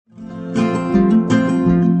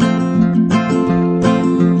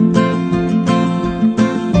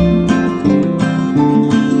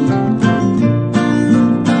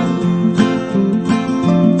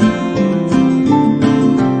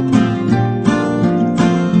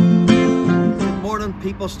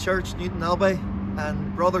People's Church, Newton Abbey,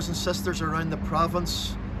 and brothers and sisters around the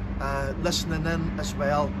province listening in as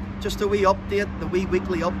well. Just a wee update, the wee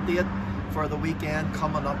weekly update for the weekend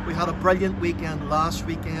coming up. We had a brilliant weekend last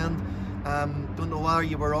weekend. Don't know whether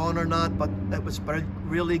you were on or not, but it was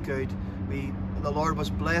really good. The Lord was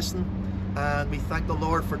blessing, and we thank the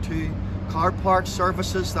Lord for 2 car park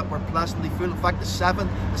services that were pleasantly full. In fact, the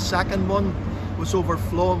second one was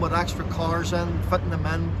overflowing with extra cars in, fitting them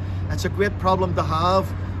in. It's a great problem to have,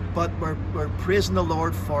 but we're praising the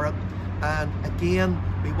Lord for it. And again,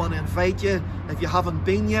 we want to invite you, if you haven't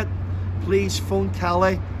been yet, please phone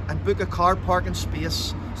Kelly and book a car parking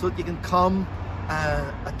space so that you can come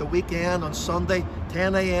at the weekend on Sunday,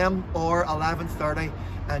 10 AM or 11:30,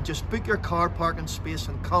 and just book your car parking space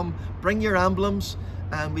and come. Bring your emblems,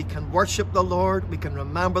 and we can worship the Lord, we can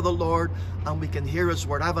remember the Lord, and we can hear His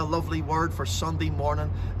word. I have a lovely word for Sunday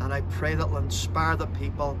morning, and I pray that will inspire the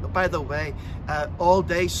people. By the way, all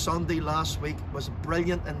day Sunday last week was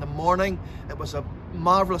brilliant. In the morning, it was a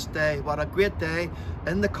marvelous day. What a great day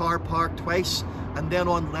in the car park twice, and then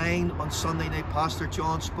online on Sunday night, Pastor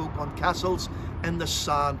John spoke on castles in the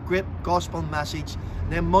sand. Great gospel message.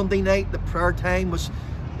 And then Monday night, the prayer time was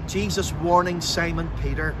Jesus warning Simon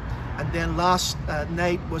Peter. And then last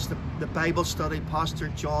night was the Bible study, Pastor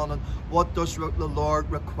John, and what does the Lord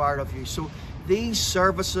require of you. So these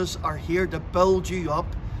services are here to build you up,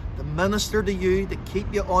 to minister to you, to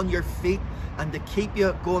keep you on your feet, and to keep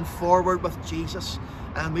you going forward with Jesus.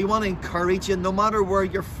 And we want to encourage you, no matter where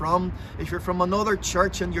you're from, if you're from another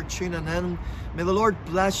church and you're tuning in, may the Lord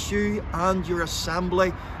bless you and your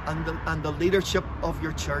assembly and the leadership of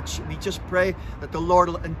your church. We just pray that the Lord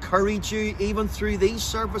will encourage you even through these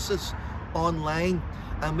services online.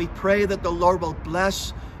 And we pray that the Lord will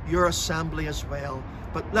bless your assembly as well.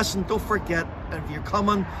 But listen, don't forget, if you're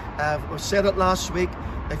coming, we said it last week,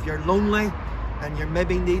 if you're lonely and you're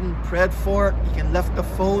maybe needing prayed for, you can lift the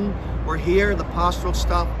phone. We're here, the pastoral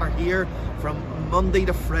staff are here from Monday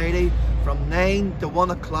to Friday, from 9 to 1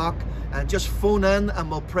 o'clock, and just phone in and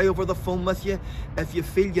we'll pray over the phone with you. If you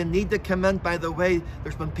feel you need to come in, by the way,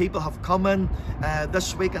 there's been people have come in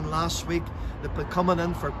this week and last week. They've been coming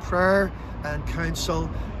in for prayer and counsel.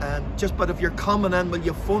 But if you're coming in, will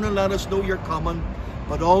you phone and let us know you're coming?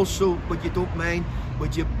 But also, would you don't mind,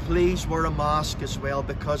 would you please wear a mask as well,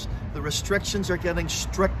 because the restrictions are getting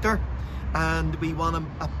stricter and we want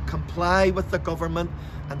to comply with the government,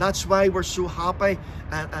 and that's why we're so happy,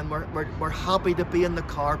 and we're happy to be in the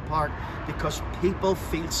car park, because people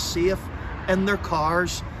feel safe in their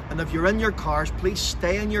cars. And if you're in your cars, please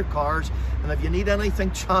stay in your cars, and if you need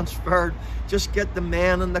anything transferred, just get the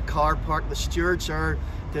men in the car park, the stewards are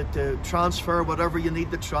to transfer whatever you need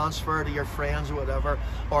to transfer to your friends or whatever,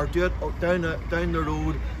 or do it down the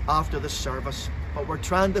road after the service. But we're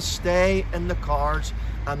trying to stay in the cars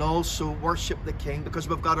and also worship the King, because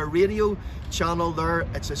we've got a radio channel there.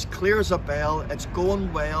 It's as clear as a bell. It's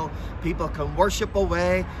going well. People can worship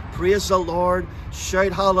away, praise the Lord,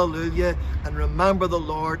 shout hallelujah, and remember the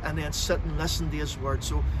Lord, and then sit and listen to His word.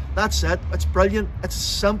 So that's it. It's brilliant. It's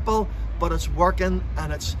simple, but it's working,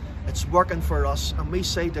 and it's working for us. And we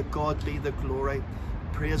say to God be the glory.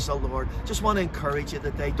 Praise the Lord. Just want to encourage you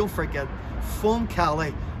today. Don't forget, phone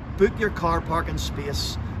Kelly, book your car parking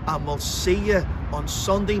space, and we'll see you on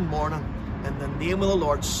Sunday morning in the name of the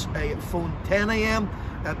Lord. Phone 10 AM,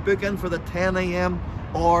 book in for the 10 AM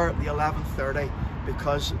or the 11:30,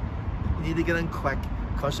 because you need to get in quick,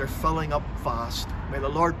 because they're filling up fast. May the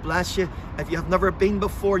Lord bless you. If you have never been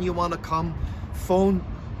before and you want to come, phone.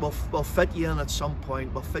 We'll fit you in at some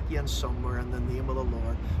point. We'll fit you in somewhere in the name of the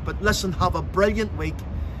Lord. But listen, have a brilliant week.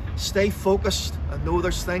 Stay focused. I know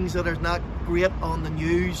there's things that are not great on the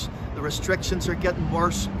news. The restrictions are getting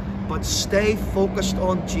worse. But stay focused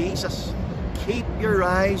on Jesus. Keep your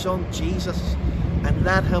eyes on Jesus and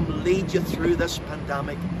let Him lead you through this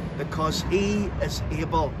pandemic, because He is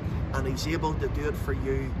able, and He's able to do it for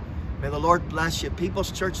you. May the Lord bless you. People's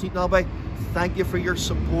Church, Newton Abbey, thank you for your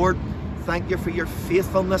support. Thank you for your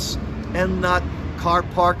faithfulness in that car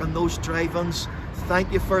park and those drive-ins.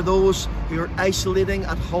 Thank you for those who are isolating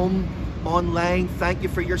at home online. Thank you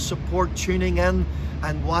for your support, tuning in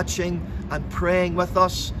and watching and praying with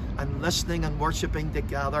us and listening and worshiping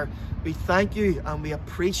together. We thank you and we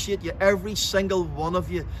appreciate you, every single one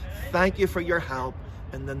of you. Thank you for your help.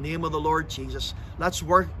 In the name of the Lord Jesus, let's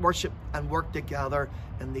worship and work together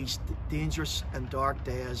in these dangerous and dark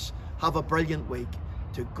days. Have a brilliant week.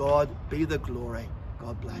 To God be the glory.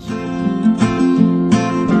 God bless you.